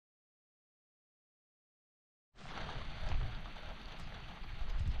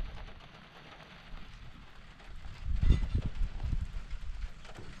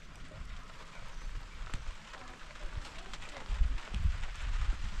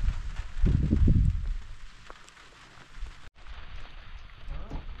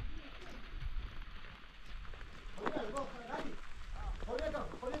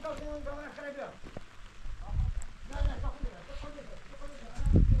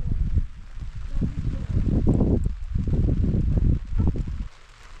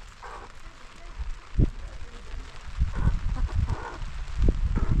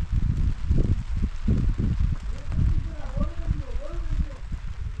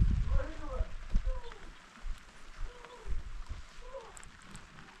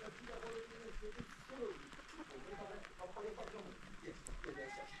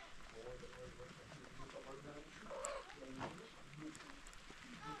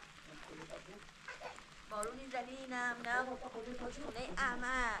صمیمینم نه خونه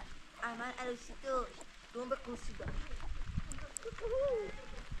احمد عروسی داشت دوم به قرصی داشت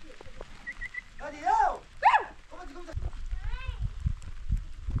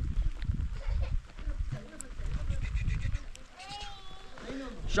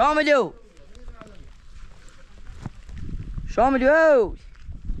شاملو شاملو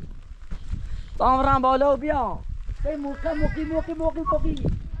بامرم بالا و بیا به موقی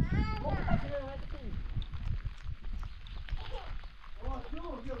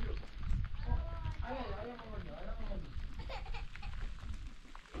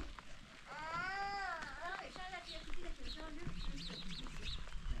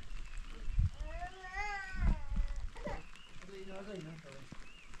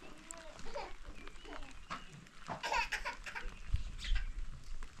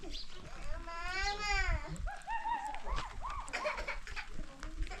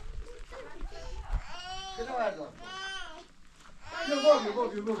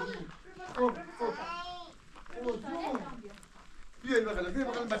Bia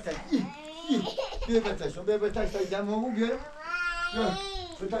bakalım batak. Bia batak sayacağım onu bia.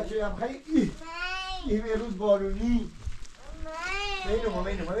 Batak şey yapayım. این روز بارونی مینو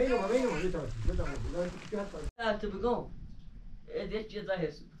تو بگم ادیت چیه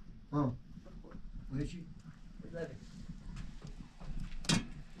ظاهر سو اونه چی؟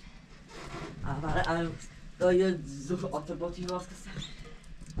 برای دایه زخ آتباتی راست کسر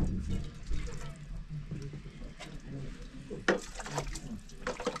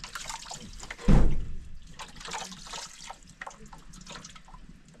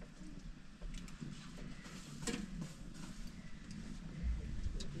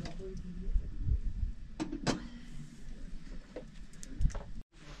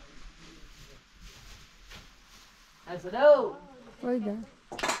Hello. Hayda.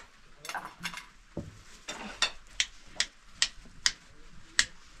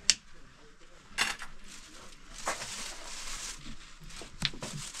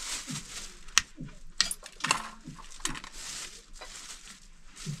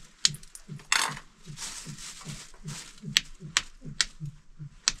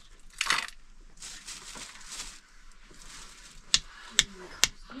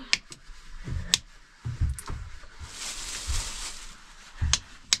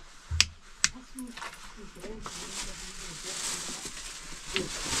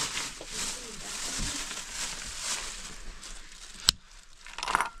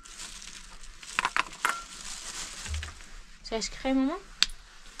 Zou je eens geven, mama?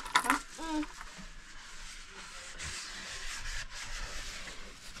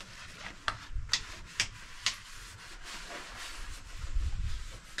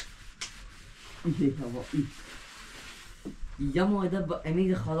 یه مایده با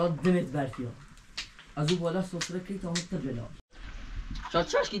امیر خالات دمت برفیا از او بالا سفره که تا مکتر جلا شاد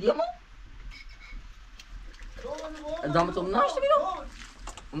چاش که دیگه ما دامتو ناشته بیرو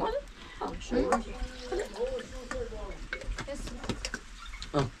اومده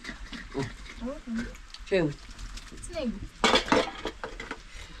چه بود؟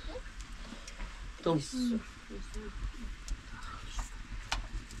 توم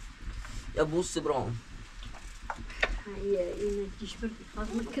یا بوست برام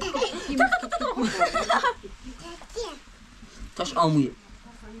تاش آمویه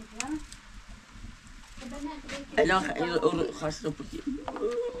الان خاص رو بودی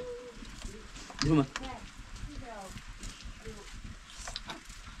درمه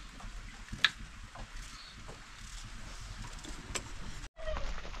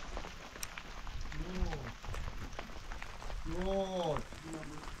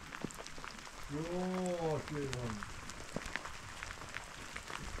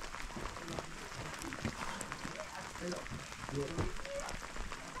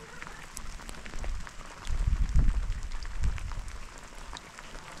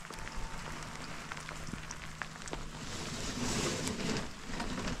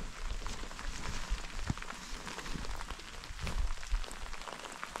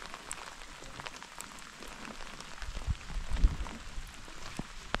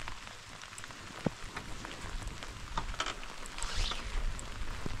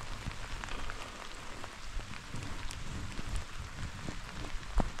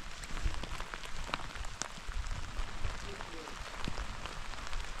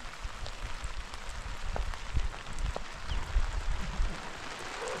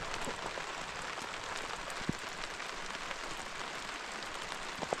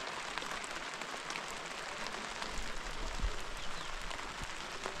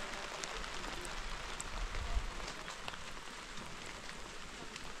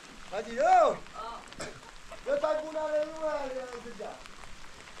Hadi yo. بتاع بونا لنا بدا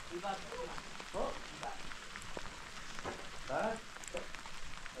ها بعد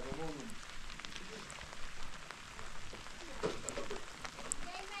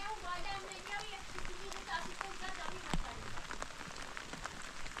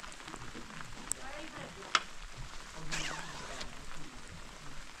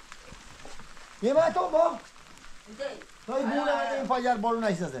یه ما تو با توی بونا این فاجر بالو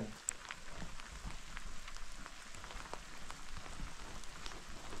نشدن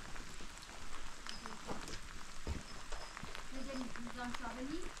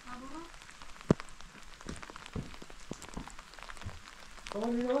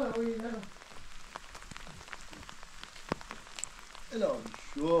الا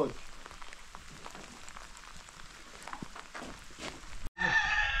شوش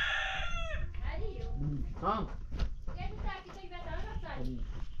Tamam.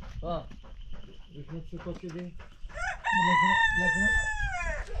 Bak. Düşmek şu koşu değil.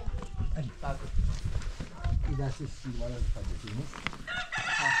 Bak. İlerisi silvana ifadesiniz.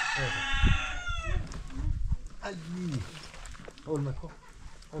 Ali. Olmak o.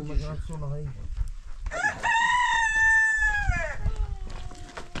 Olmak sonra hayır.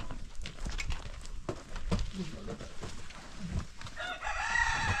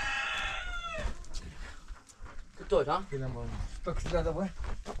 Tuttu ha? Bilemem. Bak şurada var.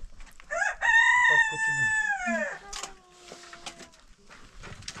 Bak kötü.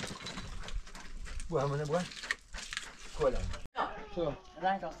 Bu hemen bu. Kola. Şu.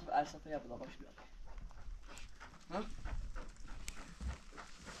 Renk asıp Elsaf'a yapıla başlıyor. Ha?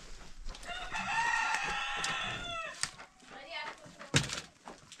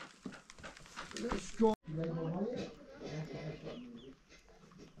 Let's go.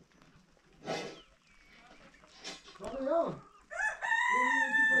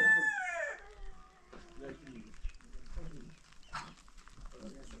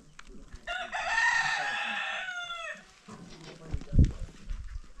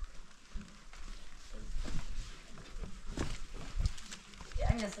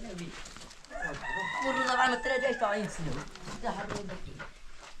 يعني سنة بي مرة طبعا ما تراجعش طالعين سنة ده حد يدك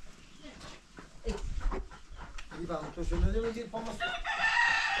Ivan, to się nie będzie pomóc.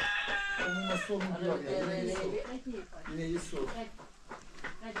 On ma słowo nie jest słowo.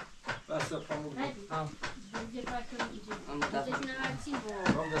 Basta pomóc. Tamam.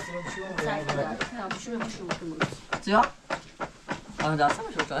 Mam da sobie siłę. Co? A da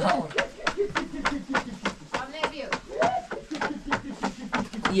sama się to.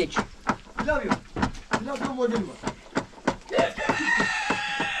 Jedź. Pilawiu. Pilawiu model var.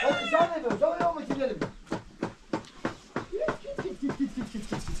 Hadi sen ne diyorsun? Sonra yolma gidelim.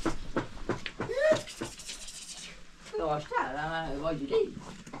 Yavaş da ama vacili değil.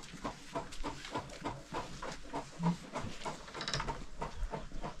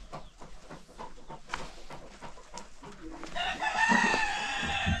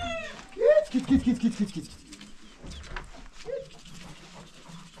 Git.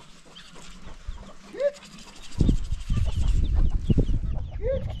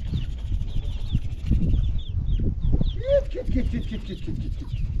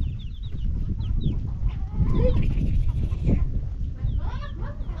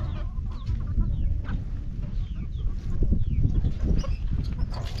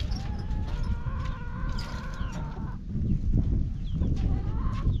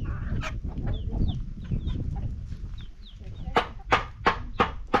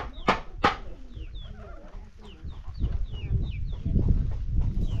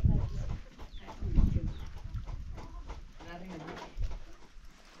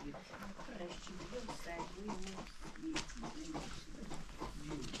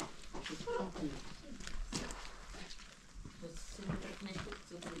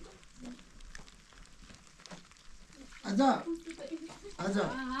 Aza.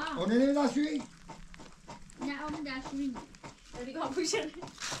 Onu ne nasıl? نه اون دستشویی دیگه کامپوشن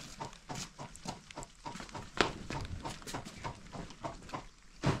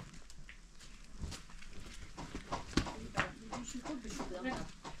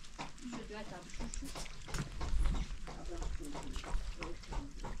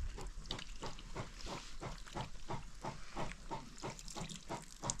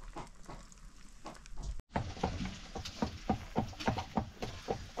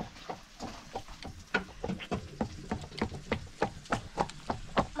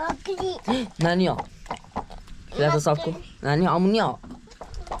نانیا ثلاثة صفكو نانيا عمونيا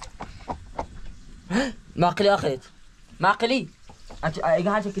ماقلي أخذت ماقلي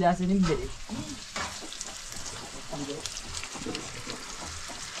أيها هذا كلاسة نبدأ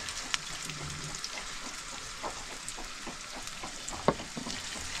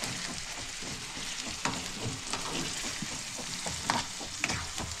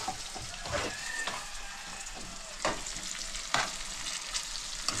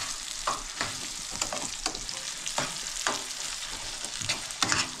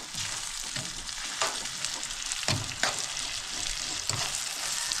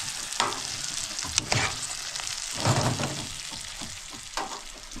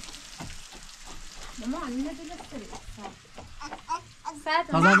ماما عندنا دول السريع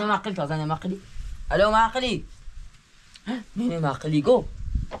تازه ماقلی تازه ماقلی الو ماقلی نه ماقلی گو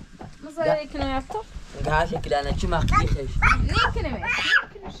مثلا يمكن يفتح قاعد شكل انا شو ماقلی خيش يمكن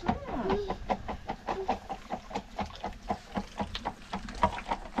يمكن شنو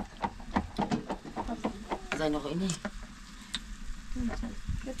زين غيني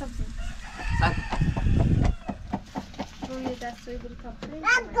يطبزين ساك روی دستوی بری کافه روی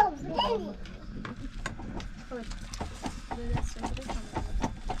دستوی بری کافه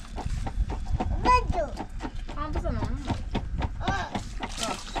هم بزنم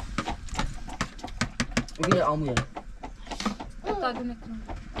ويا عمير تاگه نکنم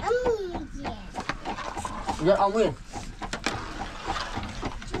ويا عمير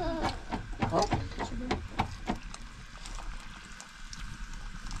ها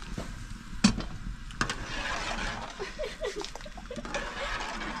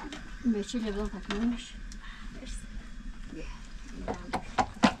بچه لبان پکنمش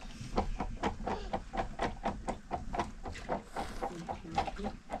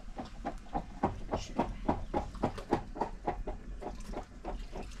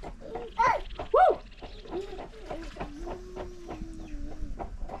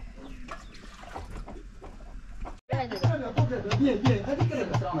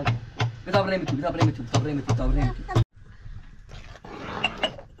كتاب ريمتو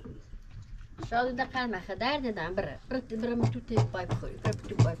شاید دقیقا مخدر دادم برم تو تی پای بخوری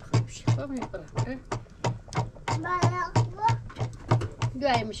تو پای بخوری بشه برم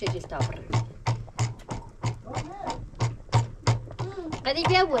دوای میشه جستا برم قدیر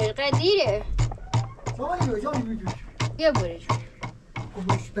بیا بوری قدیره بیا بوری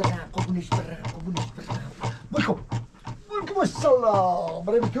قبونش برا بکن ما شاء الله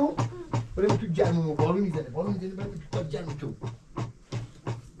بریم تو جرممو بالو میزنه بریم تو جرم تو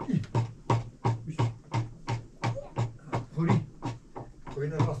خوری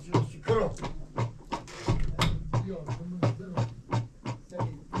اینا راستی کرا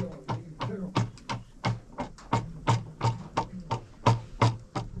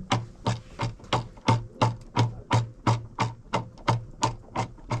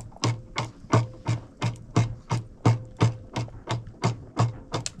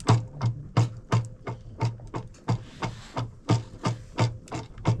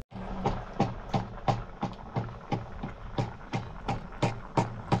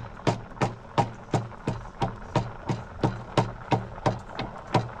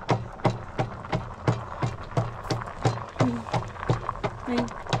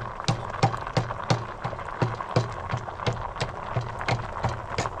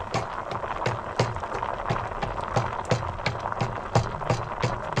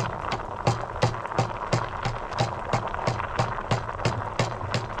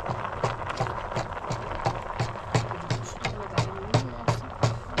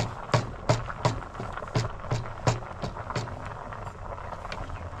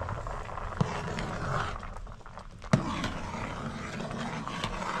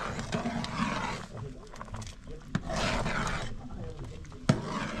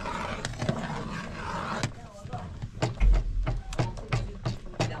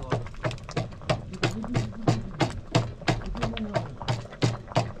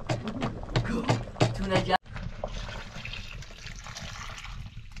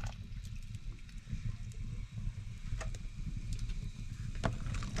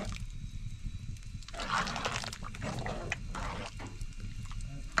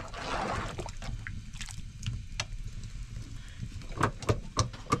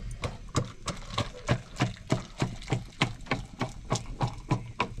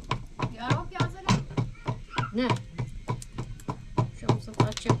نه شما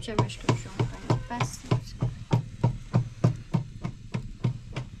صفحات چمچمش کن شما خیلی بس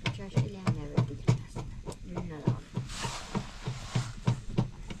جاش ایلی هم نوید دیگه هست ندارم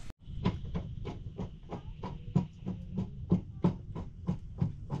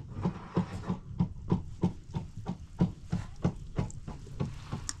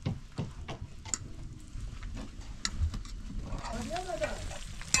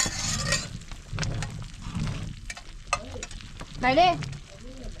بله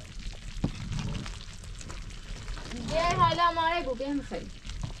دیگه حالا ما رو گوگه میخواییم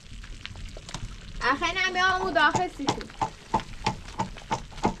اخیلی هم بیا همون داخل سیتو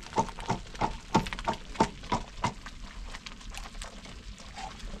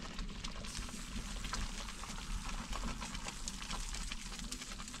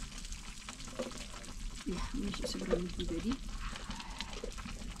میشه سبرا میگی داری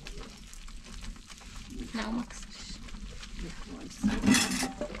نه اون مکسش نه وایسا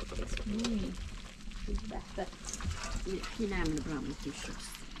کی نمی‌دونم برام تیشرت.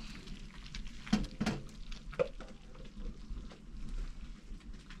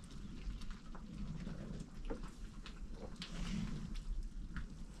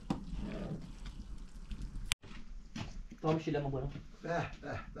 تا میشه لما برام. به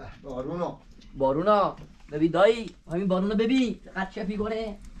بارونا. بارونا ببین دایی همین بارونا ببین چقدر چه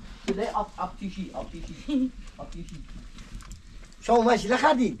میکنه شده آبتیشی شما ماشی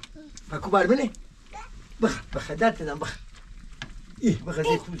نخردین بکو برمونه بخ داد دادم بخ ایه بخ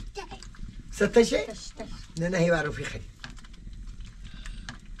زیتون ستشه نه هی برو فی خرید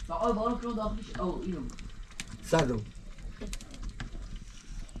فقط بارون کنو داخلش او اینو سردو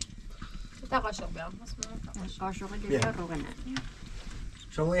تا قاشق بیام قاشق دیگه روغن.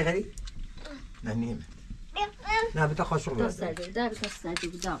 شما یه خرید نه نیمه نه بتا قاشق بیام دست.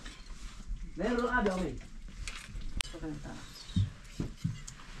 من رو قبل آمین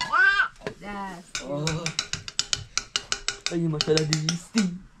دست. ای ماشاءالله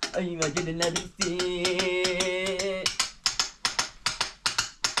دیستی ای ماشاءالله ندیستی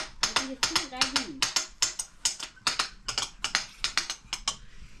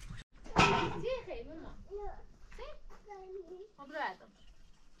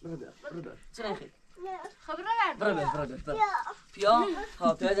برادر چرا خیلی خبر برادر بیا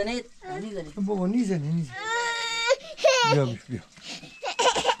ها تو زنید نیزنید بابا نیزنه بیا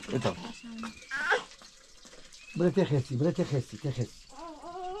بتا بره تخستی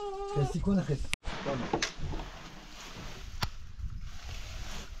خستی کنه خستی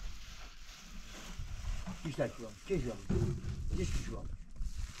بیشتر شوام چه شوام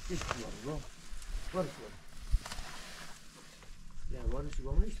وارد شوام یا وارد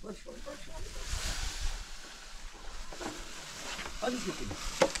شوام نیست وارد شوام هذا شو كده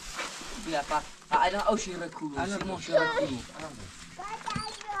بیا فا الان او شیرکو سیمون شیرکو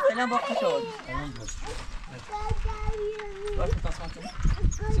الان با خوشحال باشه تصمیم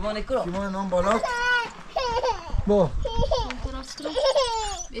سیمون کرو سیمون نام بالا با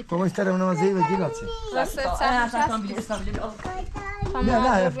come stare una zeva di razze نه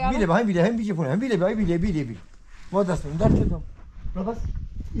بله هم بیجه پونه هم بیله ما دستم در کردم را بس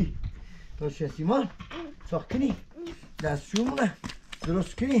تا سیمان ساخت کنی دستشومونه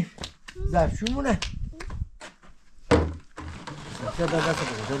درست کنی ظرفشومونه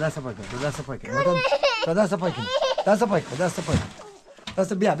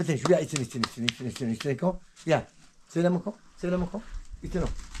دست بیا بتنش بیا ایتن کن بیا سلام کن ایتن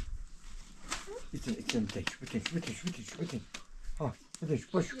بتنش ها بتنش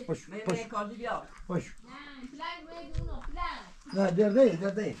باش نه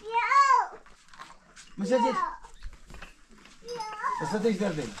درده مسجد مسجد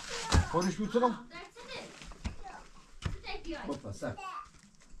درده خودش میتونم بابا سر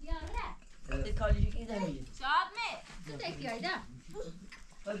کالیجی کی دمیه تو تکیای ده.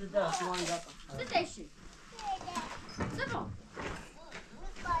 هذا سیمون داد تو تکشی. زبون.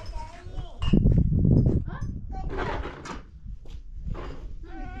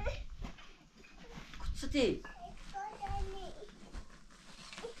 ستی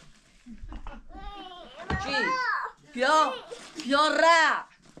چی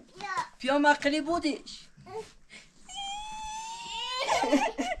بیا مقلی بودش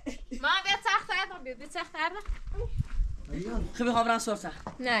ما بیا سخت بیا سخت خب میخوام برم سرسه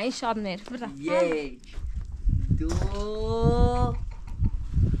نه این شاد میر برا 1 2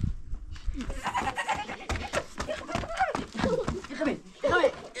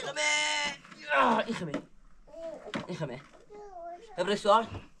 إخمة ابري سؤال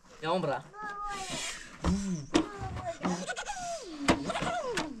يا عمرة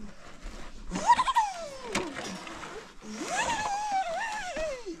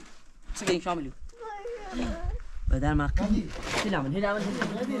سجين شو عملوا بدل ما هنا من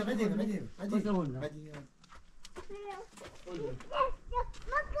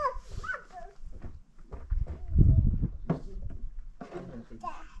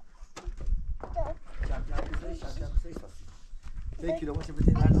Sei kilo você vai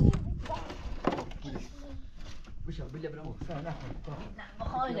ter nada. Puxa, bilha bravo.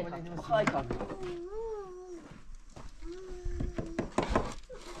 خايكم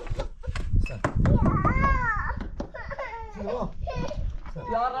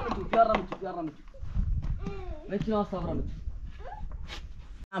يا رمتو متنا صبرمت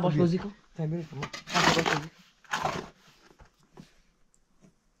باش بوزيكو تعمل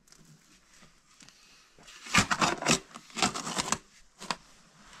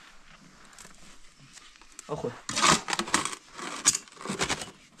اخوي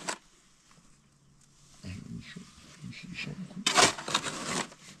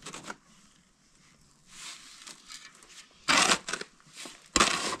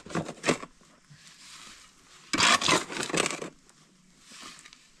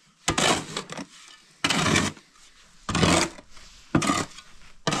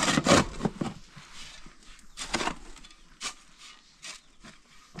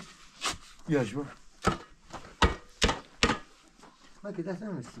بیاش با من که دست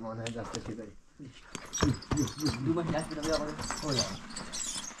نمیستیم آنه دسته که بری دو من دست بدم یا آقا اولا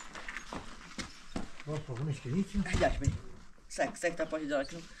با صابونش که هیچی دست بدیم سک تا پاشی داره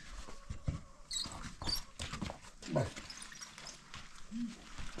کنم بس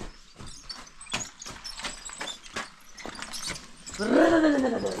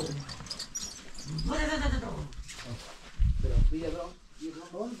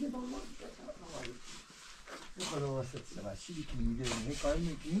خدا واسه سبا چی که میگه نه کار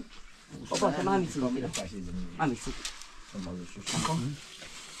میکنی بابا تو من میتونم من میتونم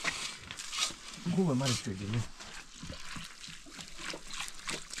خوبه من شدیم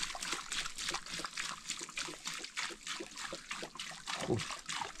خوب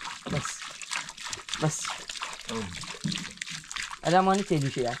بس الان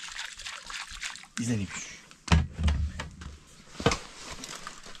تیلیشه یک بیزنی پیش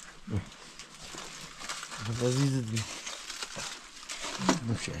عزیزت بی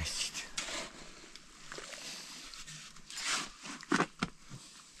نوشه هستید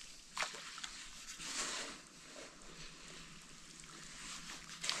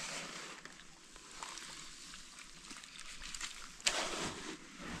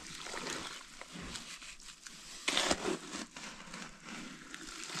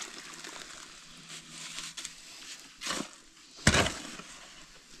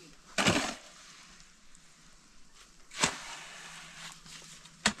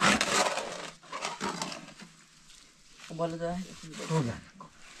بالا داره روزن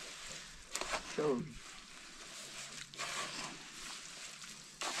شو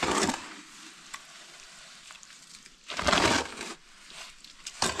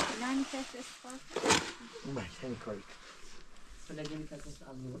یعنی کسی استفاده اومد همین کاری فلگه میکرد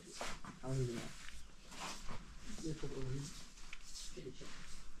از نور همون میدونم یه تو بروی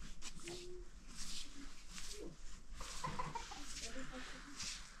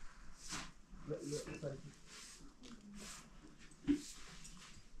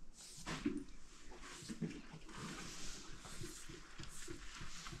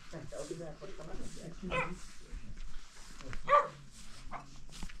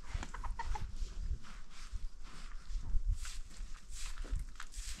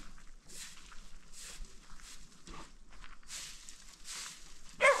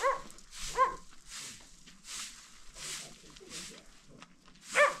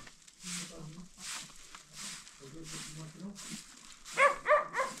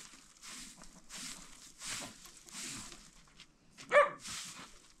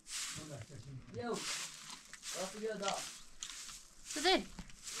Yo, varför gör det? Så det?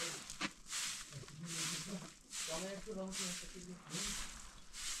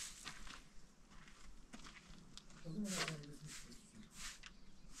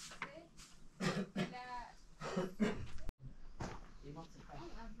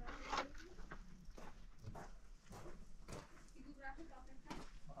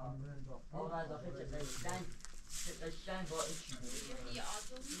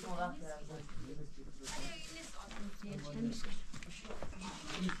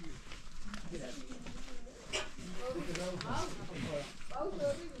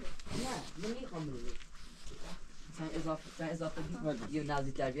 Sen ezafe bir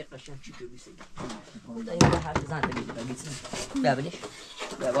nazikler bir kaşan çıkıyor bir şey. Bu da yine her zaman da bir gitsin. Babiliş.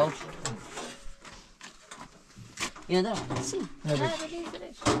 Baba. Yine de gitsin.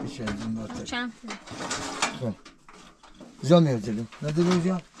 میشه از این باتر چند خب زا میرتلیم نداریم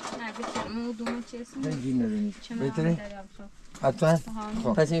زا نه بکرم اون چیزی نگی نداریم چه بهتره مداری حتما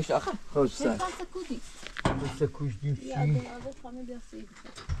خب Pes işte akar. خوش سر Fazla kudi. دست کوش دیم Ya چی adı tamam biraz iyi.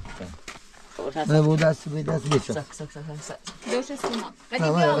 نه بود دست به دست بچه Sak sak sak sak. Döşe sima. Hadi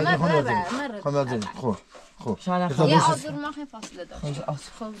Tamam, bir hadi, onlar hadi, ver hadi. ver. خب نداریم خب خب Şahane Tamam. kaldı. Ya Tamam. aldırmak hep faslı da. Az.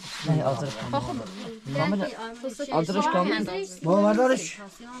 Ne hazır. Aldırış kaldı. بابا بردارش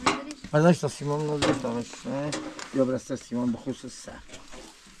برداشت تا سیمان نازش دارش یا برست سیمان به خصوص سر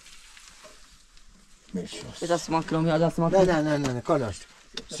میشوست Biz asman krom ya asman. نه نه نه نه کار داشت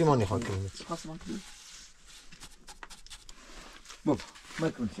سیمانی خواهد کنید Asman krom. بابا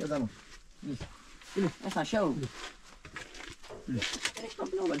مکن یادم Bile. Esa şov. Bile.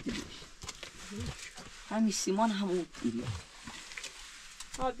 Eşte bile oldu bile. Hem Simon hem o bile.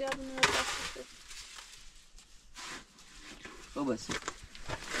 Abi ya bunu nasıl Babası.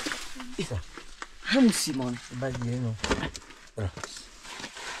 Hem Simon. بعد یه نو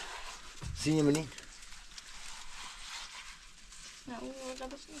سینه منی Ya o orada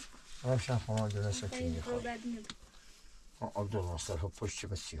başlıyor. همشن خواهم دونه شکلی Pro میخواد bedniyor. عبدالناصر ها پشت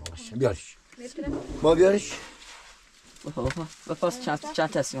به سیمان باشه بیارش Getirelim. با بیارش بپرس چند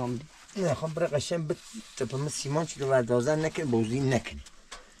تا سیمان میدی؟ نه خب برای قشنگ بتپم سیمان چی رو بردازن نکن بوزین نکنی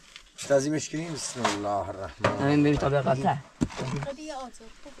تازیمش کنیم بسم الله الرحمن همین ببین تا به قطع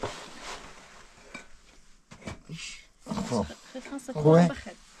خوبه؟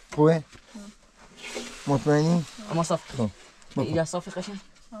 خوبه؟ مطمئنی؟ اما صاف خب اینجا صافی قشنگ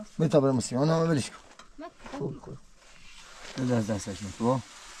بتا برای سیمان همه بلش کن خوب دستش تو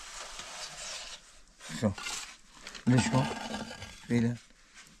خب بلش کن فعلا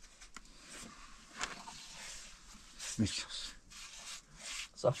بشوز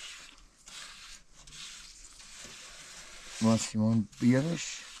صاف ما سیمان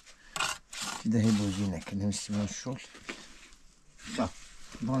بیارش که دهی بوزی نکنیم سیمان شل خب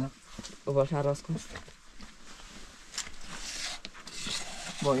بالا باباش راست کن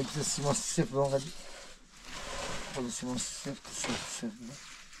با این پس سیمان صفر رو قدی خود سیمان صفر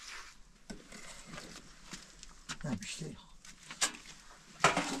نه بیشتری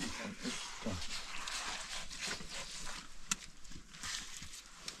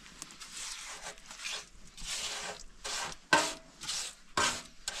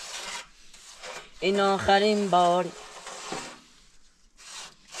این آخرین باری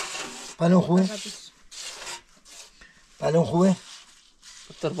بلون خوبه؟ بلون خوبه؟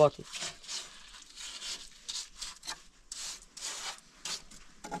 ترباطی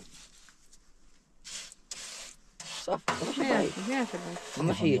صاف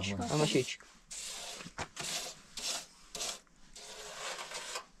اما هیچ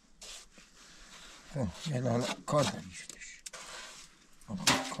یه حالا کار داری شدش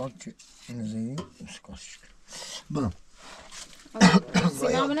کار که اینو زیدی اسکارش کرد برم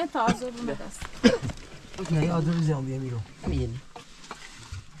سیمامونه تازه بومه دست نه یه آدر زیان بیا میرو همین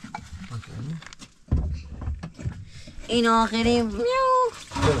این آخرین میو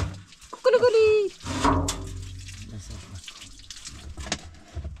گلی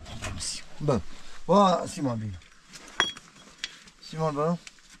برم با سیمان بیا سیمان برم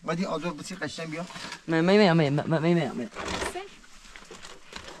بعدی آدر بسی قشنگ بیا می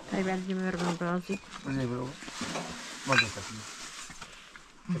هی برگی میبرم برازی بزنی برو ما دو تکی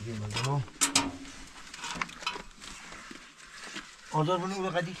بگیر مردم آدر بنو اون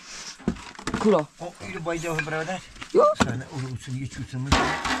قدی کلا اینو باید جوه برادر یو سنه اون اصول یه چوتر میشه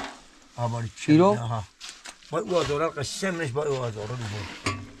آباری چه ایرو؟ ها باید او آدره قشنگ منش باید او آدره رو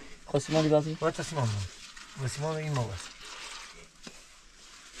بود خواستی مالی بازی باید تسیمان من تسیمان این ما بست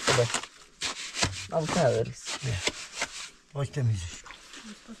خوبه ما بکنه بریز باید تمیزش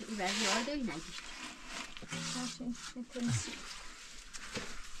این برگی آده این نگیشت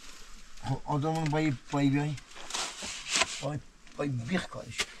خب آدمون باید بیایی باید بیخ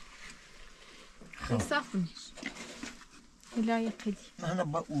کارش صاف نیش الهی قدی نه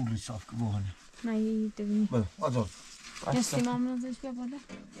با اون رو صاف که بکنه نه یه دوینی بله آدم یه سیمامونه زنش بیا بالا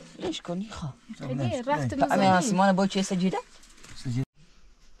ایش کنی خواه خیلی رفت اما مزایی سیمان باید چه سجیده؟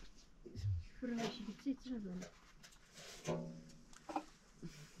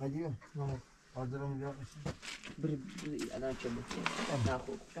 بدیه نه آدرم بیا قشنگ بری الان چه بود؟ نه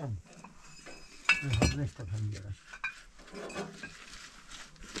خوب کم این حاضرش تفهم بیارش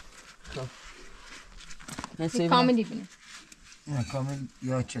خب کاملی بینه نه کامل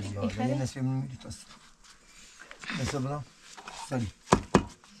یا چه زیاده خیلی؟ یه نصفه میمیری تست نصفه برام سری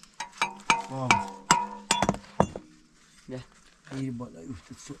بیا میری بالا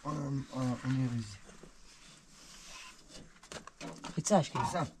یفتد سو آنی ریزی پیتزاش کنی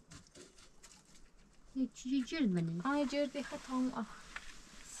سم یه چیزی جرد منه آه جردی خط هم آخ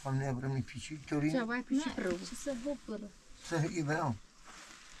هم نبرم نیپیچی توری جوای پیشی برو چه سهوب برو سه ای برام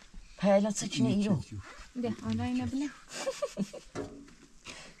پیلا سچینه ایرو ده آلا اینه بینه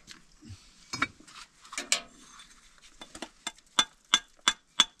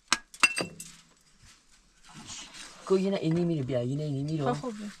کو یه اینی میری بیا یه اینی میرو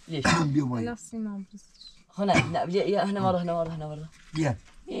خوبه ليش بیا باید الان سیمام بزش هنا لا يا هنا مرة بیا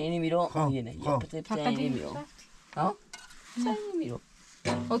يعني ميرو خب، هنا خب. بتبت فقط يعني این ميرو رفت ها سني ميرو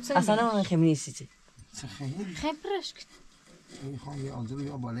حسین اصلا انا ما خمني سيتي سه خیلی خبرش کن ای خواهم یه آدر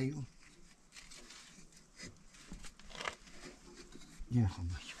یا بالایی اون یه خواهم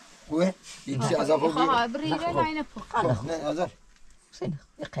باید خوبه؟ این چی از آقا خواه بیر بری رو لاینه پخ خب نه آدر سنة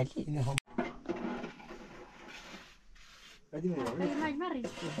قليل اینه خواهم بدی میرم خیلی مجمری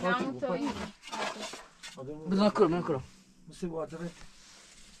نامو تو این بدنا كل مثل با آدره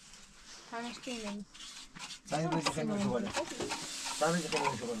همش که اینه سعی بزی خیلی شغاله سعی بزی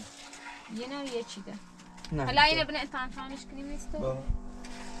خیلی شغاله یه نوع یه چی ده نعم حالا اینه بینه تانش کنیم نیست با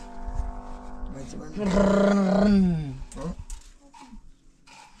من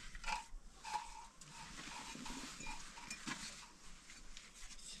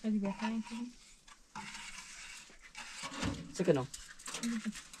خیلی بهترین کنیم. سکنم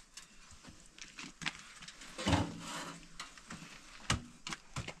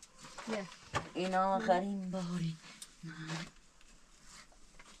این آخرین باری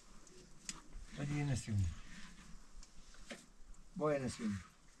بدی یه نسیم با یه نسیم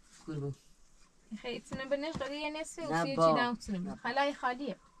قربون خیلی تونه بنش قدی یه نصفه نه و سی با. چی دام تونه خلای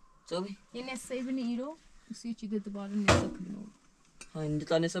خالیه صوبی یه نصفه بنی ایرو و سی چی ده دوباره نصفه کنیم ها این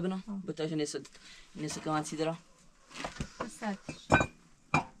دوتا نصف بنا بتاش نصف كمان سيدرا بساتش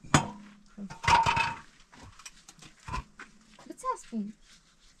بتسبون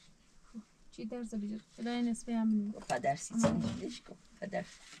چی درزه بجد خلای نصفه هم فدر سيدرا ليش كم فدر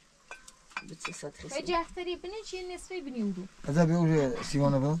بتسات و خسي جفتری بنی چی نصفه بنی ایرو هذا بيقول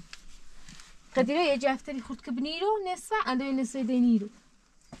سيمانه بقى قدیره یه جفتری خود که بنی ایرو نصفه انده نصفه دین ایرو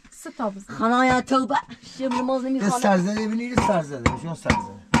ستا بزن خنا يا توبة شبل ماز نمي خانا سرزده بنيري سرزده شلون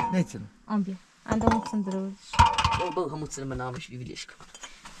سرزده نيتنا آن بیا انده مکسن دروش بو هم تصير منامش في ليش كم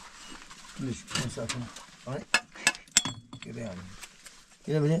ليش مسافر هاي كده يعني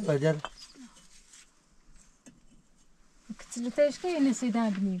كده بني رجال کتلتش که یه نصفه دین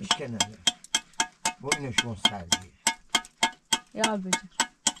بنی ایرو مش كان هذا بو انه شلون سرزده یا بجر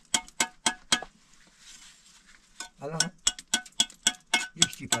هلا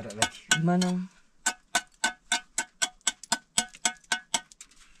يشتي فرق لك منام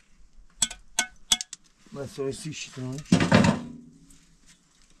ما سويسي شتون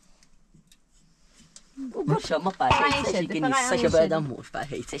وبرشا ما باهيتش كني ساشا بعد موش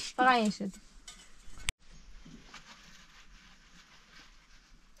باهيتش فقط این شد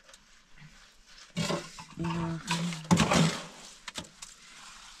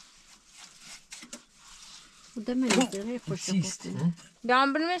وده من الزغير سيست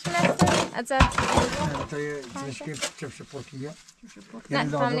بیام برمیش مثل از انت تشكيل كيف شبوركيه نه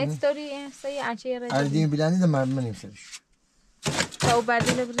فهمت ستوری سعی عچه را عادي بلاني ده ما نمسلش تو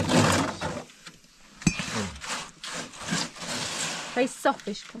بدیل بریم خیلی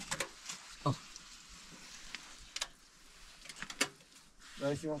صافش کن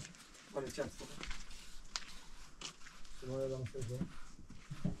ماشي ماشي ولا تشانس ولا لا مش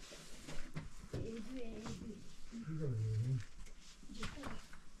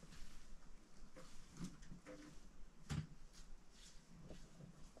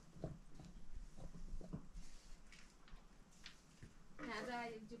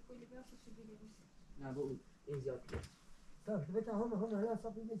لا بقول إيه زيادة طب بيت هم لا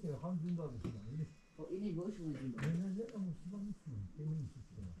صافي بيتي خام دين دار إني بقول شو نجيب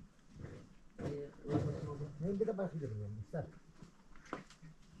هي بيت باخي ده مستر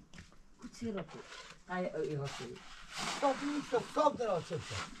كتير ركو هاي إيه هسه صاب ده صاب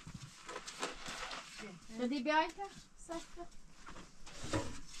شدی بیای که سخت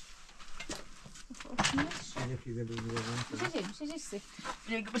انا كده بقول چه چیزی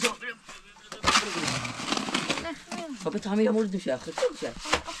خب تعمل مورد مش آخر شو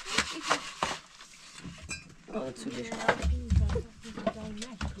تسوليش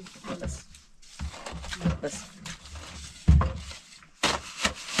بس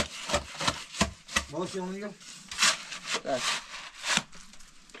ماشي يا مونيكا بس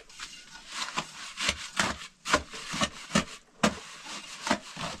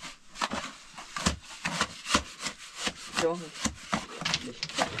شو ليش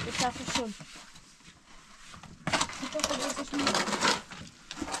بتعرف شو بتاخد ايش منه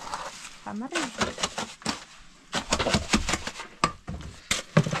عمري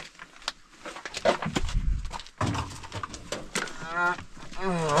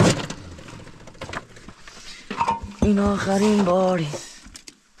این آخرین باری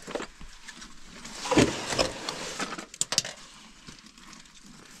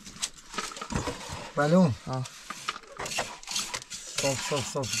بالون ها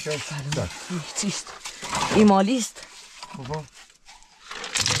صاف كده چیست این مالیست بابا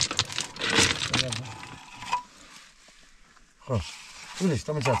خب ولش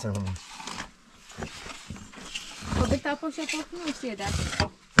تمام جات سرم خب بتاپوش پاک نمیشه دست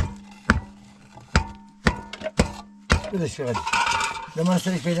ولش فقط لما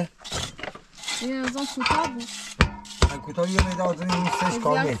سريع كده این از اون کوتاه بود الكتاب يلا ده أدرين نسش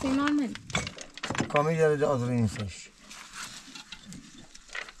كامل زیاد سیمان من كامل يلا ده أدرين نسش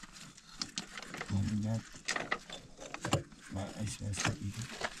ما اسمه سعيد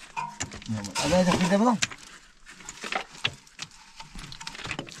أنا ده كده بقى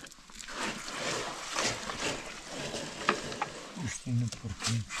مشتين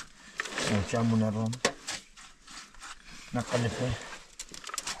بركين كم منرم نقل فيه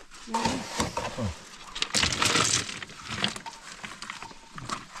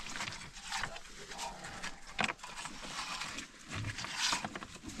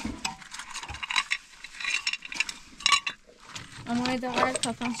دقیقه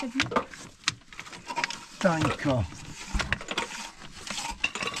تاپان شدی؟ تانکا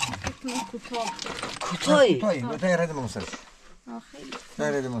کوتاهی کوتاهی رد منصرف خیلی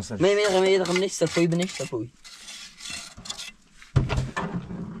رد منصرف می دقیقه نشتر پوی بنشتر پوی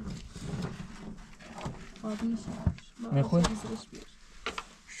آب میشه میخوای؟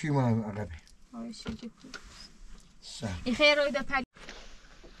 شی ما عقبه این خیر روی ده پلی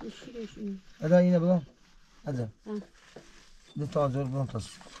ادا اینه بگم ادا دو تا آزار بگم تاس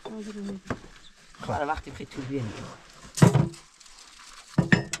خواهر وقتی بخوای تو بیانی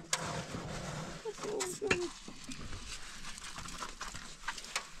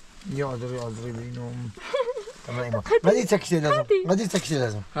یا آزاری بینم تمام ایمان مدی تکشی لازم مدی تکشی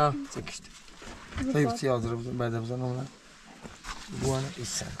لازم ها تکشت طيب تي آزار بزن بعد بزنم نه بوانا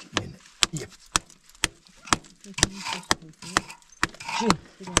ایسانتی اینه یپ چی؟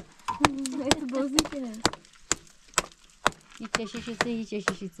 بازی کنه هیچ چشیشیسه هیچ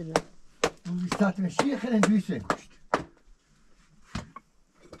چشیشیسه نه استاتم شیء خلينا ندويسه كشت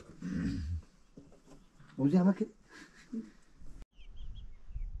وزي ما كده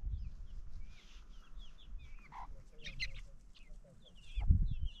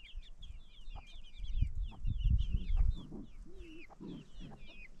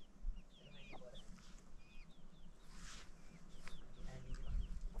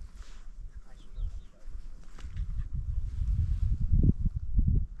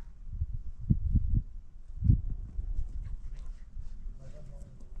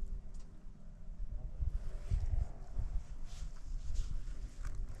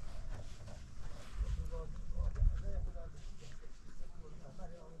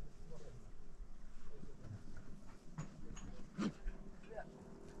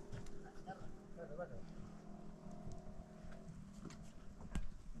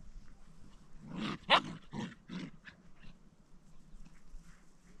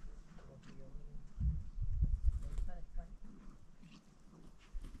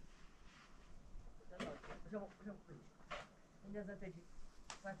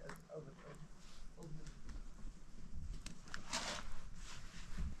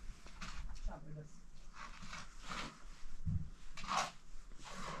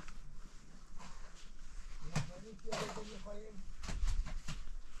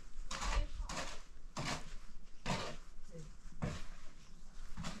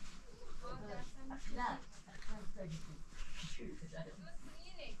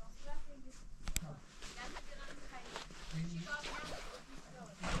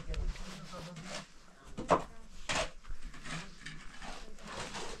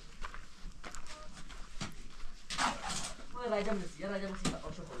راجع مسي راجع مسي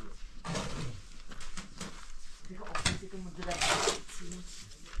أو شو خلص فيك أوفيسي كم مدة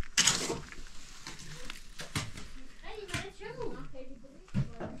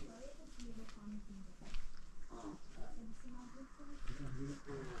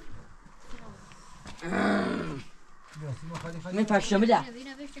من پشتم بده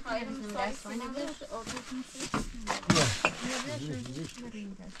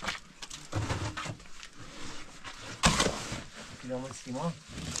پیرامون سیمان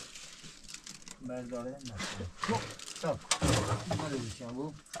برداره نه سب ماله بشیم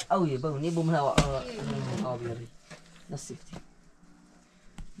بو اوه بوني بومنا آبیاری نصیفتی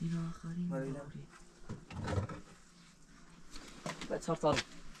این آخرین باید سرطان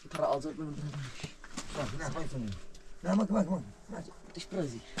ترى آزاد منو بدهش نه خواهیتونی نه مکن تش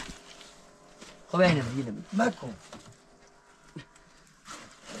برازی خب اینم دیدم مکن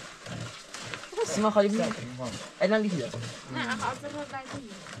سیمان خالی بیاد الان لیفی دارم نه حاضر رو بعدی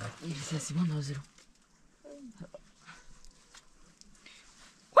این سیمان حاضرم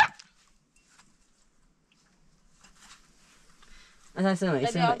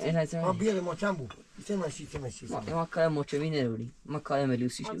مثلا سیمان بیاره ما چند بود سیمشی ما کار موچمی نروری ما کار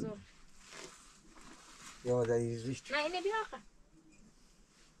ملیوسی شد یا دایی زیشت نه اینه بیا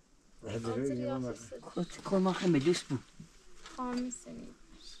آقا کار ما خیلی ملیوس بود خامسه می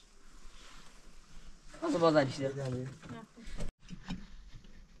از بازاریش دارم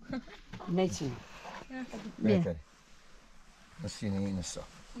نیچی بهتره نسینه این نسا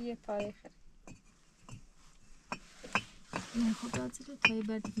یه پای خیلی نه خدا زیره تایی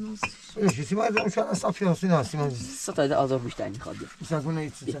بردید نوزش ایشی سیما ازم شاید اصافی هستین سیما ستایده آزار بیشتر نیخواد مثلا کنه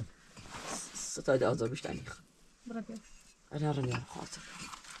ایت سیسن ستایده آزار بیشتر نیخواد برا بیا آره میارم خاطر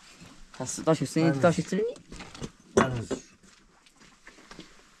هست داشت سنی داشت سنی بانوز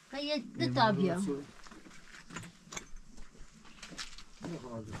یه دو تا بیا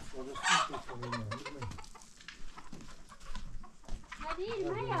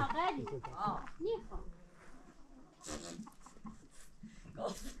قدیر ما یا قدیر نیخوام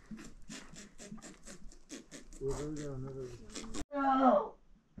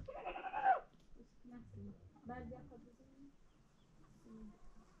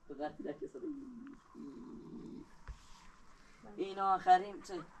این آخرین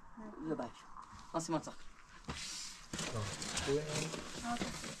چه؟ یه بچه آسیمان ساخت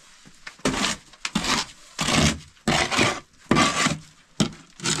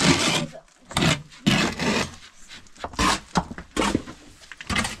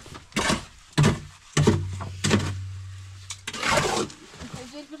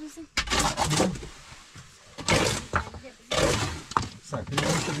Sakin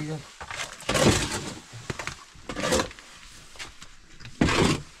ol tabii ya.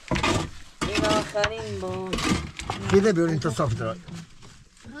 این آخرین بود Bir de böyle intisafdır.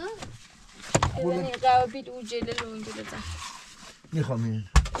 یعنی قوابید اون جلل و اون جلل زن میخوام این.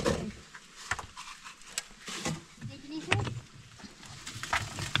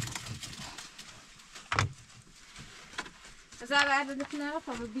 از اول عددت نرفت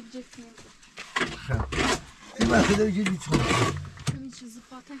و بید جسمی خب. این مرخیده بگیر بیت خود. همین چیزی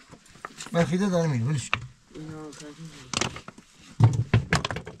خاطر مرخیده دارم این ولش. این آخرین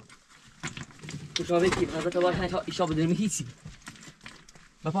کشاوه کی حضرت باید تا ایشا بدونیم هیچی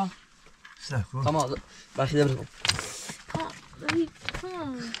بپا سکو. تمام مرخیده برگم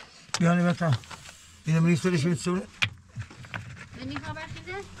بیانی بتا. اینو میریسترش بیت سوره. یعنی خبر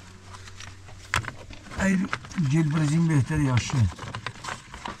خیده؟ ای جل برزین بهتر یاشه.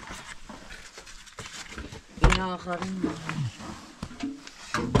 این آخرین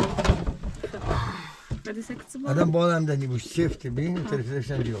Adam bu adam da ne bu şefti benim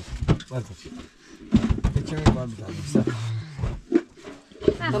telefon diyor. Var tabii. Geçen var bir tane. Sağ.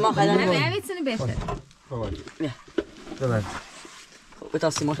 تمام خیلی همه میتونی بهتر Tamam. بیا Tamam. بتا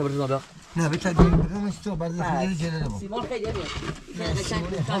سیمان شو برزن بیا Ne bir tane benim işte bardak خیلی جلده bu. سیمان خیلی بیا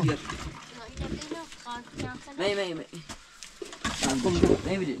کم بیار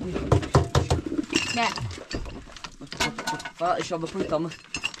می بیدید نه فقط ایشا بکنی تمام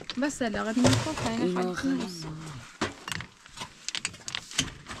بس لاغت میخواه این خیلی آخرین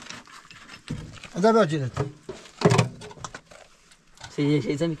Adam acele.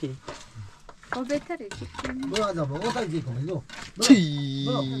 شیء زمین کنی خب بهتره Bu adam o da değil mi? چی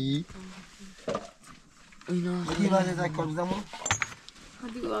این Ki var da kaldı mı?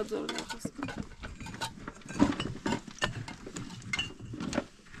 دیگه باید زور نخواست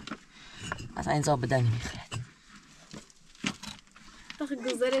اصلا این زاب بدنی میخواد آخه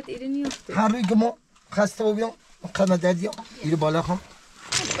گذارت ایره نیفته Her gün mu hasta oluyorum. Kana derdiyor. Yürü bala ham.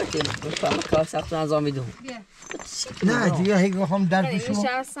 کار سخت انجام میدم Ne diyor hey ham dert یعنی düşüyor. میشه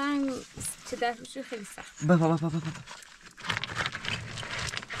اصلا چه درد بشه خیلی سخت بابا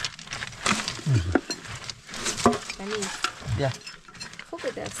یعنی بیا خوبه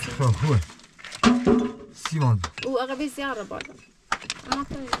درستی Çok cool. Simon. او عقبه زیاره بالا اما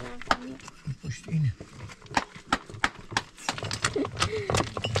تو İşte yine.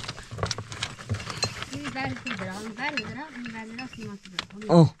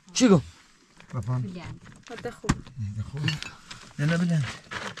 اوه چی گو Kapan. خدا خوب Ne bileyim.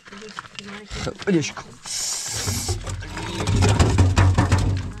 بلیش کن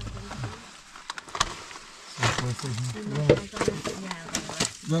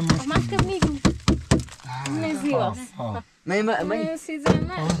خب من که میگم نزیواست من سیزن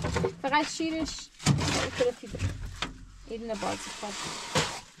نه فقط شیرش طرفی بره ایرین بازی خواب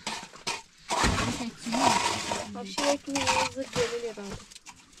شیره که نیازه گلی رو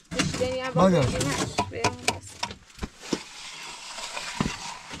نشیدنی هم با باید. بگیرنش بیرون بست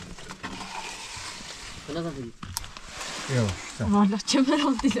Yok. Sen. والا چه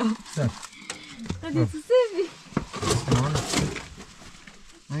مرام دیدم Sen. قدی تو سیبی Simon.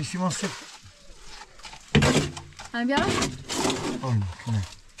 Ne Simon sık. هم بیارم Oğlum. Ne?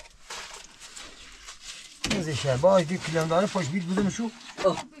 Neyse şey. Bağış bir planları poş bir buldum şu.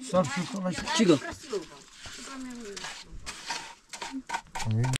 Oh. Sap şu kolaş. چی گو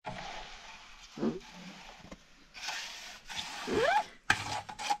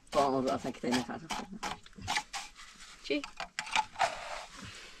بابا اصلا کتایی نفرد چی؟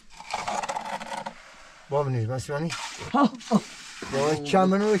 Baba ne? Ben Simoni. Baba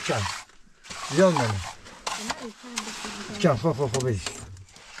çamını o çam. Güzel mi? Çam, hop beş.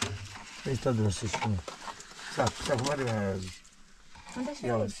 Beş tadı nasıl şunu? Sap var ya.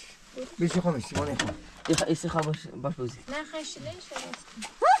 Yavaş. Bir şey konuş Simoni. ایسی خواب باش بوزی نه خشیده شده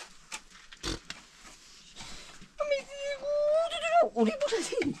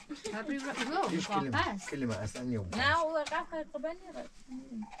Üç kelime aslan yok. نه او قفل قبل نیره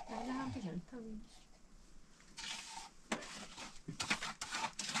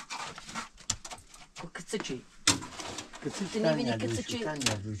kısa çi. Kıtı Ne bileyim, kıtı çi.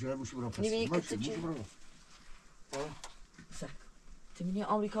 Şöyle Ne bileyim, kıtı çi. Temini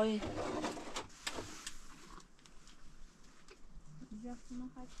Amerika'yı.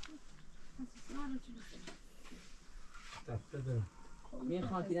 Mir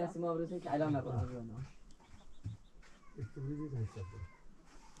خان تینا سیما برسه که الان نکنم.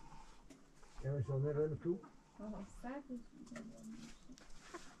 Yavaş onlar öyle tu.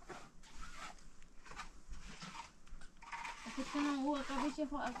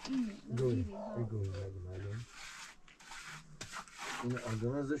 این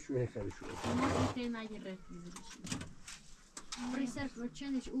آدم از شوی خیلی شوی. Preserv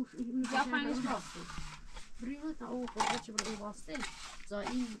چنش او ja پنج واسه. بریو تا او قربت برای واسه.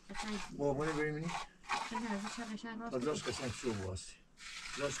 زاین قشنگ. بابونه ببینی؟ چند از قشنگ واسه. ازش قشنگ شو واسه.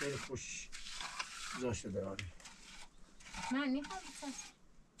 ازش خیلی خوش. ازش داره. من نمیخوام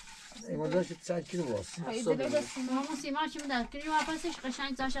سیما ازش 100 کیلو واسه. مامان سیما چی می‌داد؟ کنی واپسش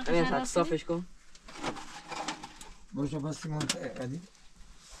قشنگ زاش Evet, قشنگ hadi واسه. صافش کن. باشه پس سیما علی.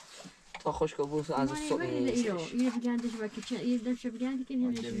 تا خوش که بوس از صبح اینو بگندش با که چه یه دفعه بگندی که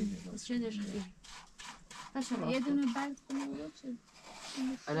نمیشه. چندش خیلی. یه دونه برد کنم چه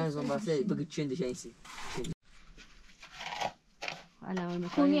الان زن باسه بگی چندش اینسی. حالا اون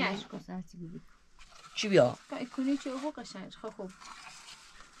کنیش کاساتی بود. چی بیا؟ کنی چه او قشنگ خوب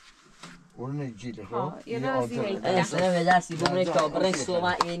اون جیله ها یه رازی انا سنه به درسی بمونه که برنگ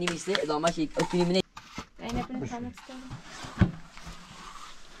سوما یعنی میسته ادامه شی اکنی منه. اینه بنه خانه استاد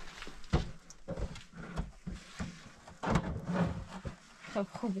خب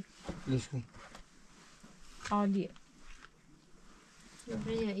خوبه ليش كون عالیه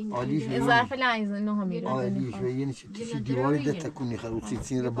عالیه ظرف لعیز اینو میره عالیه شویه چی دیواری ده تکونی خروسی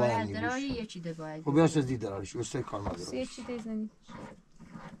سین رو باید باید درای یه چی ده باید. خب بیاش از دی دراش واسه کار نداره یه چی دیزنی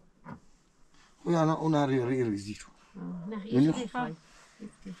خب انا اون ریزی رو نه یعنی یه خواهی.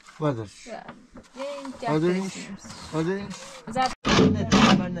 بردارش این بردارش بردارش زد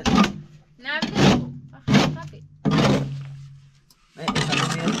نه نه بده آخه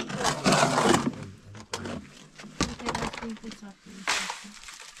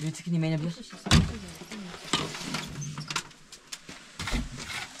بیا تکنی منه بیا.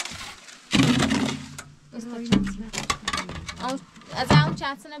 از اون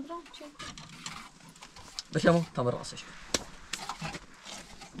چند سنه برام چی؟ بشمو تمر راسش.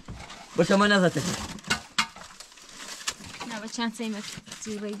 بشمو نزدت. نه با چند سیمه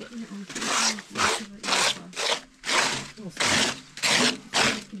زیبایی ده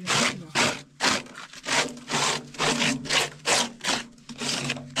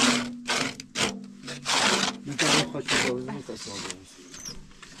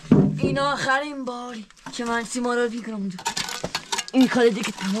این آخرین باری که من سیما رو بگیرم این کار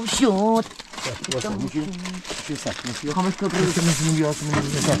دیگه تمام شد. چی سخت میشه خامش که برای میتونیم بیاد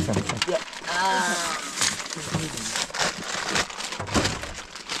میتونیم سخت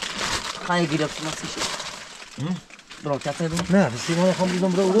خواهی گرفت نسیشه برو کتای برو نه سیما خام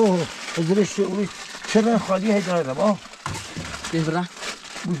دیدم رو ازش اون چرا خالی هدار ده با بیش برا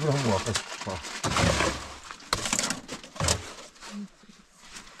بوش برام موافق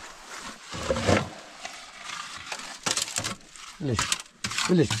ليش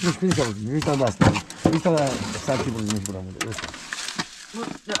كل شيء مش تبغى مش تبغى ساعتي برضه مش برامج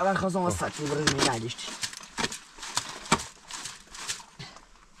الان خواستم از ساعتی برای میدادیش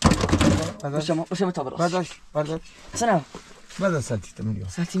بشم تا براش برداشت سلام بعد ساعتی تمام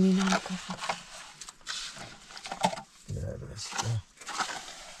ساعتی مینا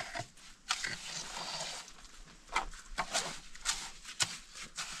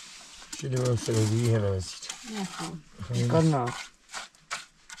شيلي بقى السعودية هلا بس کارنا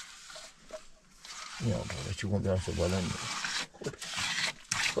يا بابا شو قوم بيعرف بالان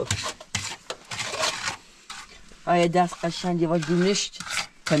آیا دست قشنگی و جونش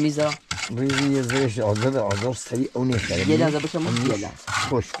تمیزه بيجي يزرش عضلات سريع أو نخرب یه لحظه بشم یه لحظه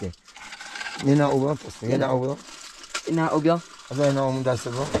خشكة هنا أوبا هنا أوبا نه او بیا هذا هنا أوم دست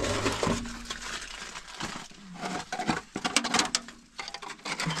بقى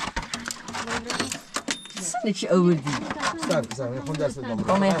سنه چی آوردی سام خون دست بدم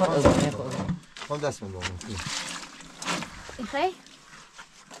کامه خود خون دست بدم خیلی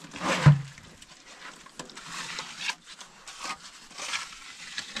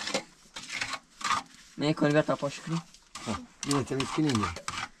نه کنی بیا تا پاش کنی یه تمیز کنیم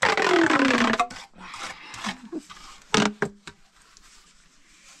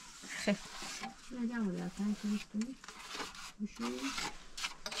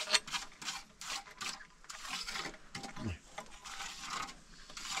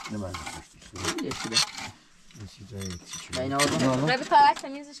من Yeşil. نسيت Ben aldım. Buraya bir tane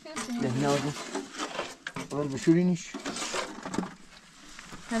temizleş görürsün. Ben aldım. اول بشورینش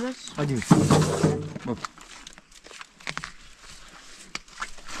Evet. hadi bak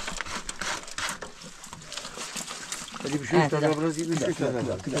hadi bir şey tadı biraz iyi bir şey tadı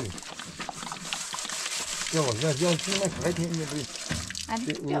yavaş yavaş yavaş hadi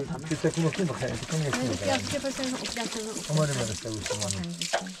Hadi yapalım. şu takım bakayım bakayım takım yapayım Biraz yaparsanız okuyacaksanız aman ben de seviyorum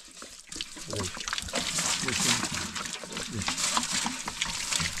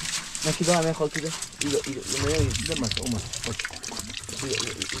Ne ki daha ben kalkıda. İyi. demez olmaz bak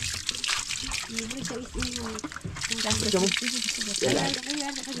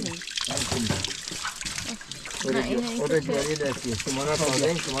orada bir yere atıyor simana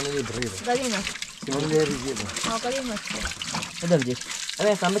tazeyim simana ne bırakıyor Garima. simana ne rica Ha garima. Ne da bilir.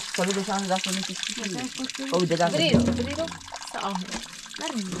 Evet sen bak tabii de şans zaten ne çıkıyor. O bir de daha. Briro. Sağ ol.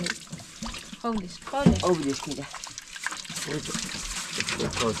 Nerede? Kovliş. Kovliş. O bilir şimdi.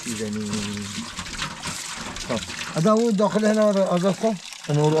 هذا هو داخل هنا أزرقه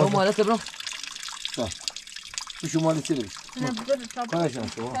أنا O أروح muhalet bro. وشو مالي تلبس Ana burada tabi. كاش أنا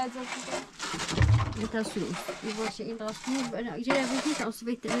شو لتصل يبغى شيء يضغطني أنا إجي أبيك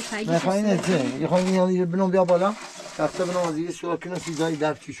أصبيت ما خاينة زين يخاين يعني بنوم بيابالا تحت بنوم عزيز شو كنا سيزاي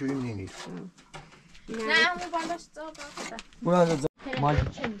دار كي شو يمنيني Ne bu bardaş da ولا Mal.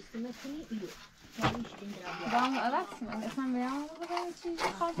 Bana aratsın. Sen veya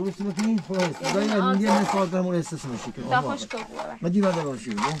كل سنة فين خلاص زين من دي من صار ده مولى استثمار شكل daha hoş kokuyor. ما دي بعد ولا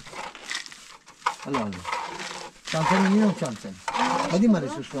شيء الله الله كم سنة مين كم سنة ما دي مالي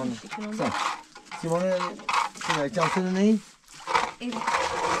شو شلون صح سيمونة شنو كم سنة نهي Evet.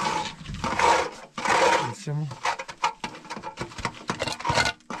 شو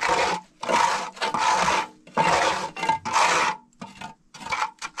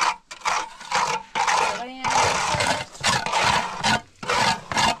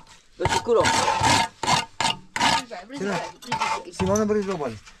Bekuro. سيمونة بريز لو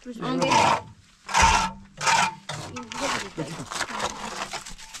بالي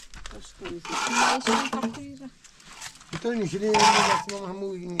توني شلي اسمه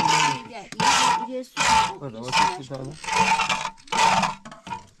محمود هذا وش هذا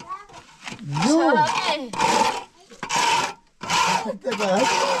يو انت بعد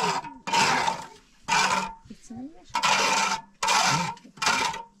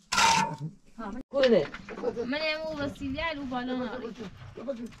Öyle. من يمو وسيلة وبالونا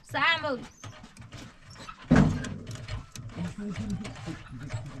ساعة مول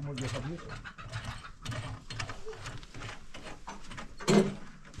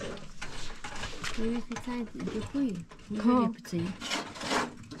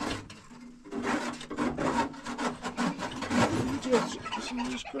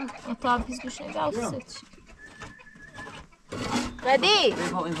Tabi biz güçlü bir altı seç. Ready?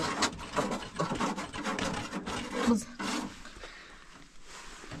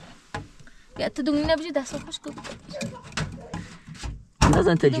 Ya تدوم نبجي ده صفحش كده.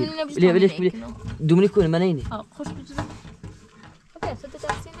 Nazan tecil. Bile. Dumuni koy manayni. اه خوش بجد. اوكي صدق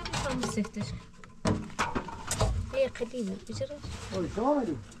تحسين نبي خلص سيفتش. هي قديمة بجرا.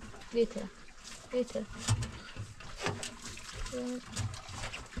 ليتر.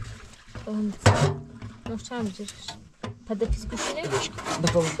 مش عم بجرش. هذا في سكوشني.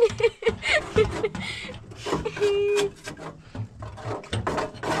 Bakalım.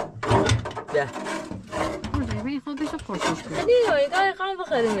 Ya. خليه يقاي قام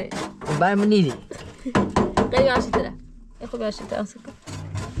بخدمه. Ben mi neydi? قريب عشان ترى. ياخذ عشان تأسك.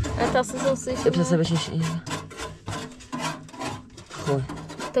 أتصل صوصي. Hepsi sebeşin şey. Koy.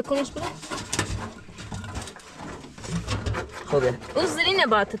 تاكلش بلا؟ Koy ya. وزري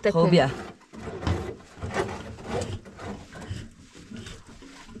نبات تاكل. Koy ya.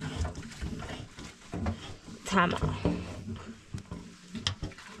 تمام.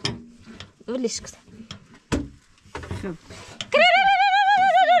 وليش كذا؟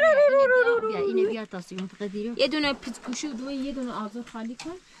 اینه بیا تصمیم قدیرو یه دونه پیتکوشی و یه دونه آزاد خالی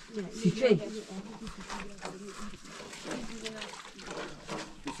کن. Siçey.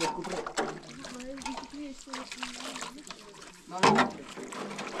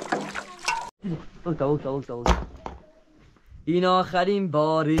 اوتا. این آخرین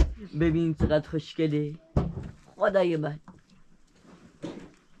باره ببین چقدر خوشگله. خدای من.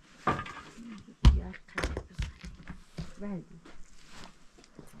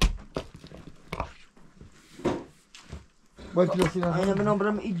 Aynen ben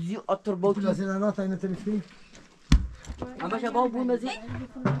abram izi atır bol. Ama şabab bu mezi.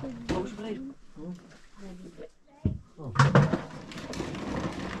 Babuş buraya.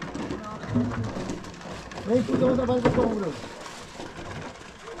 این تو دوتا باید بکنم برو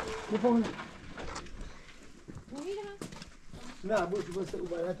بکنم نه باشه او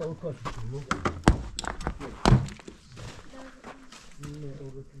باید تا او کار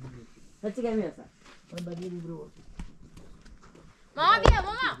هستی که میرسن من بعد یه برو ماما بیا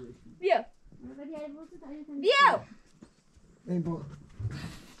ماما بیا بیا این برو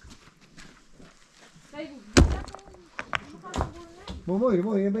ماما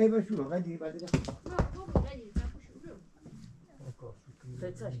یه باید شروع قدی بعد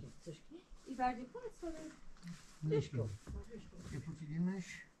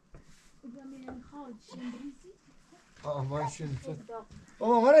ماشین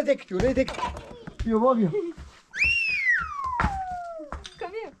ما را دکتور بیا با بیا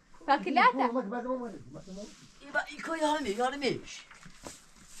Kom hier. Welke later? این کار یارمیش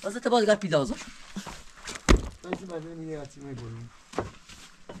واسه تا بازگار پیدازم من چی بعد میگه اصلا میگم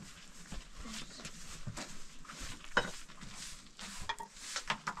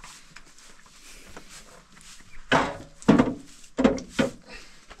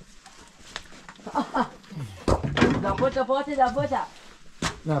Da bota.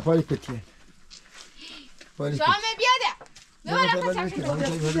 نه پالی کتیه پالی شامه بیاده. ببره کتیه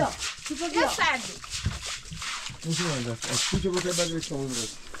بیا سردی. میشه من دست از کوچه بوده بعد بهش کامون برد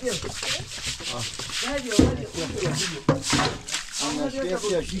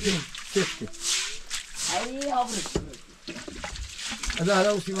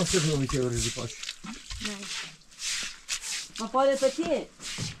الان سیما سفر میشه ورزی پاش ما پاره پتیه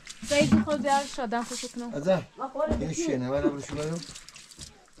سعید خود بیار شادم خوشو کنم. ازا ما پاره این پتیه شینه ولی برو شما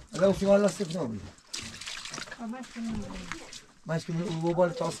الان سیما الله سفر نمیشه ماشي او بال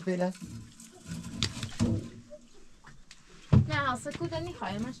تاس پیله نه سکوت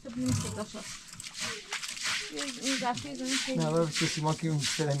نمیخوام ماش تو نیست داشت. این دفعه زمین نه ولی سیما که اون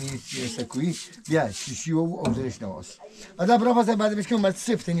سرمی سکویی بیا شیشی و آوزرش نواس ازا برا فاز بعد بهش کنم بعد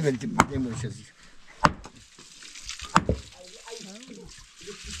سفت نی ولت میشه زیر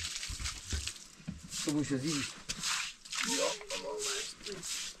تو میشه زیر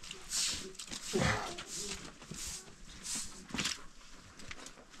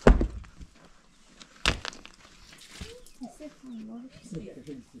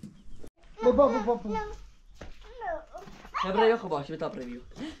بابا نبره یخو باشه بتا پریو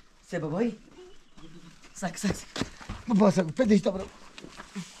سه بابایی سک بابا سگ پدیش تا برو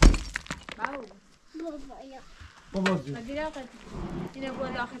بابا جو مدیر آقا اینه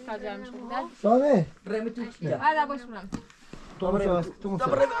بود آخر کار جمع شد. سامه برای تو بیا بعد باش برم. تو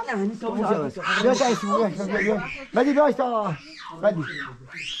مساواس بیا شایستی بیا بدی بیاش تا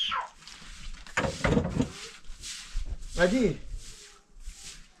بدی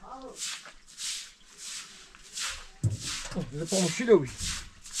ده pomuşuyla bu.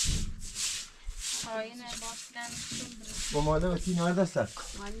 آینه باستن با ماده و تی نارده سر.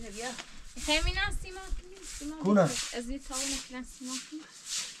 مالی بیا. خیلی نسیما کنی. کونه. از این تاون نسیما کنی.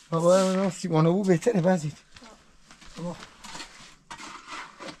 بابا من سیمانو بو بهتره بعضی. بابا.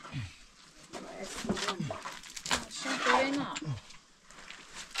 شنطه نه.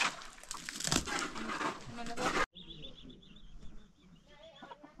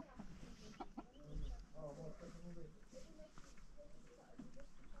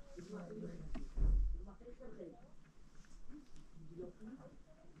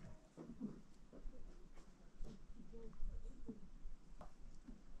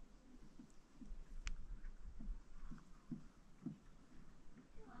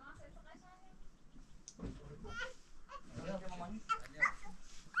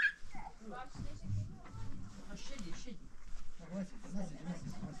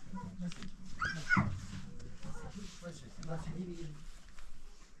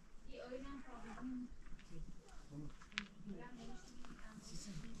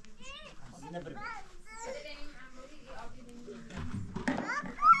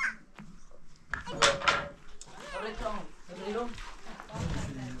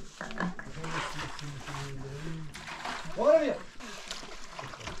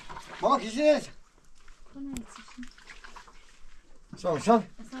 Mama kişi Şan.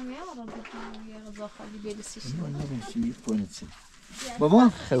 اصلا میارم یه غذا خالی برسیش. بابا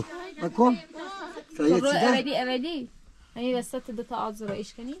خب بکن رو ابدی یعنی وسط دو تا آز رو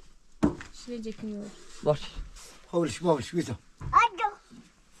ایش کنی شلی جک میور باش بابلش بیتا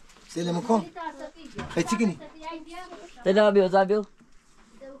سلام کن خیلی کنی تدا بیو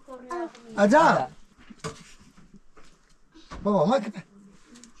ادا بابا ما کپ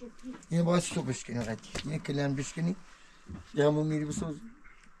یه باید تو بشکنی قدی یه کلان بشکنی یه همون میری بسوز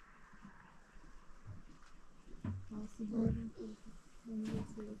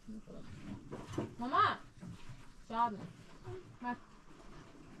ماما شاد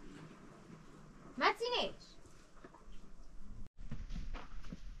متینش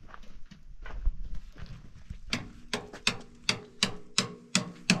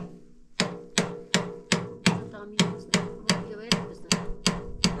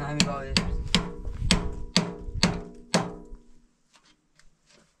نه همین باید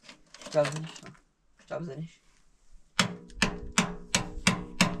جابزنش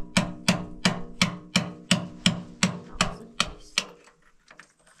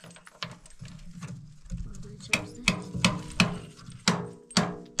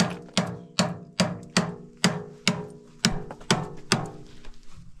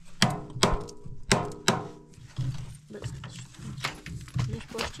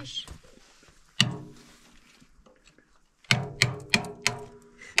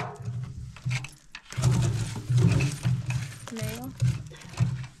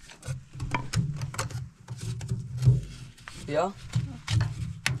بیا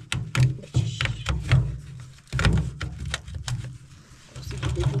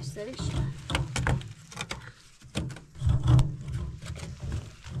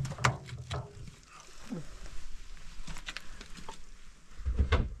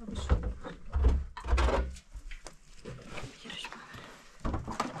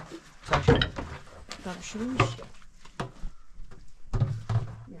شروع میشه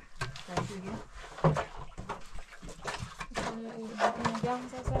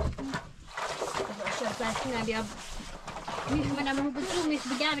میخوام رو بزرگ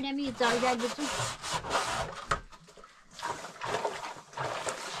میخوام بگم یه زاویه بزرگ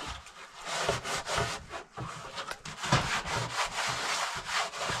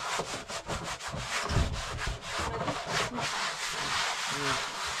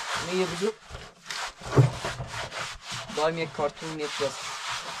یه بزرگ دایم یک کارتون یک بس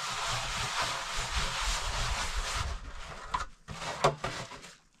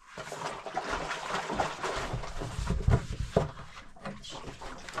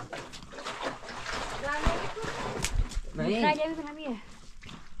خیلی بکنم یه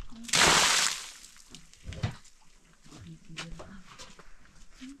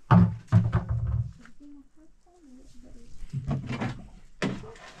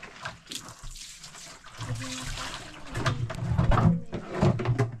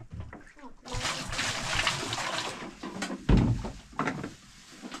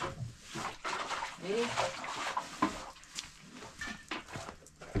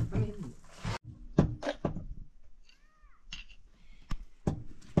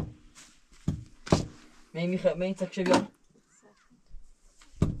می تکشه بیا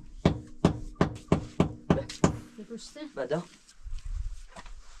بپشته بعدا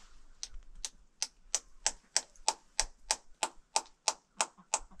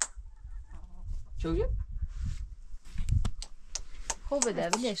شو خوبه ده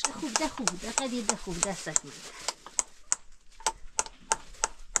بلش خوب ده قدیر ده خوب ده سکن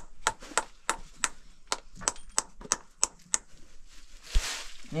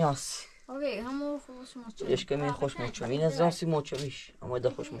نیاز اوکی همو خوش موچه اشکه می خوش موچه این از راستی موچه میش اما ده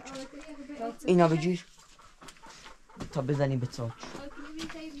خوش موچه اینا بگیر تا بزنی به ساک